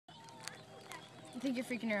think you're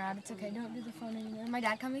freaking her out. It's okay. Don't do the phone anymore. My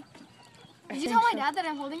dad coming? Did you tell my dad that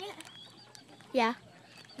I'm holding it? Yeah.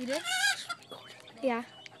 You did? Yeah.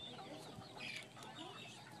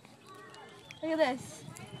 Look at this.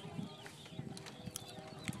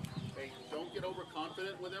 Hey, don't get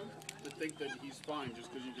overconfident with him to think that he's fine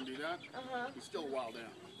just because you can do that. He's still a wild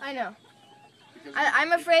animal. I know.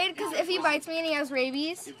 I'm afraid because if he bites me and he has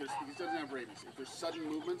rabies. He doesn't have rabies. If there's sudden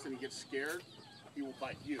movements and he gets scared, he will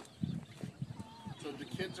bite you. So the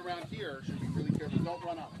kids around here should be really careful. Don't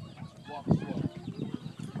run up. Walk slow.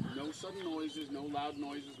 No sudden noises, no loud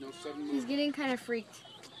noises, no sudden movements. He's getting kind of freaked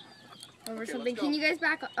over Okay, something. let's go. Can you guys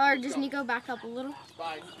back up, or just Nico back up a little?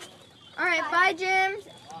 Bye. All right, bye, Jim.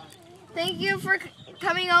 Thank you for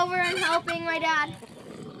coming over and helping my dad.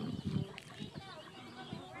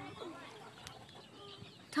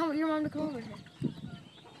 Tell your mom to come over here.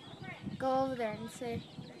 Go over there and say,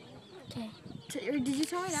 Okay. Did you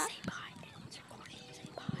tell my dad? Say bye. It's recording. Say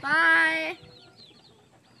bye. Bye.